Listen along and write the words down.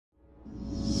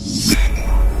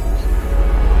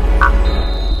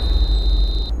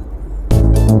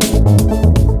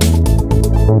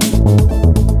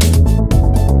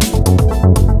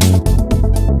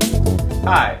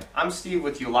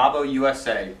with JULABO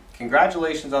USA.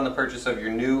 Congratulations on the purchase of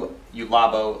your new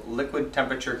JULABO liquid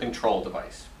temperature control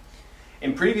device.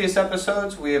 In previous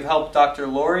episodes, we have helped Dr.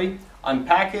 Lori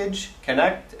unpackage,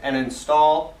 connect, and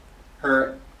install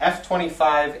her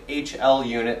F25HL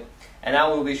unit, and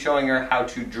now we'll be showing her how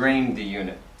to drain the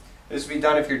unit. This will be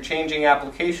done if you're changing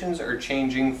applications or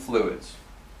changing fluids.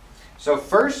 So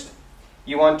first,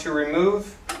 you want to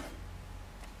remove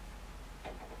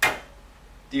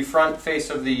the front face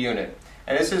of the unit.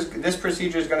 And this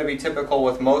procedure is going to be typical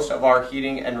with most of our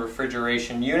heating and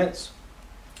refrigeration units.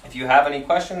 If you have any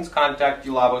questions, contact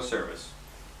JULABO service.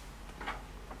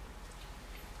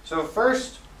 So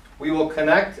first, we will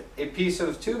connect a piece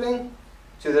of tubing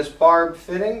to this barb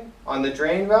fitting on the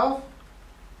drain valve.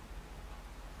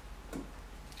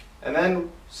 And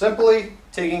then simply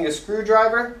taking a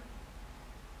screwdriver,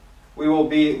 we will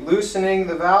be loosening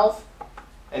the valve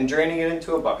and draining it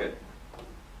into a bucket.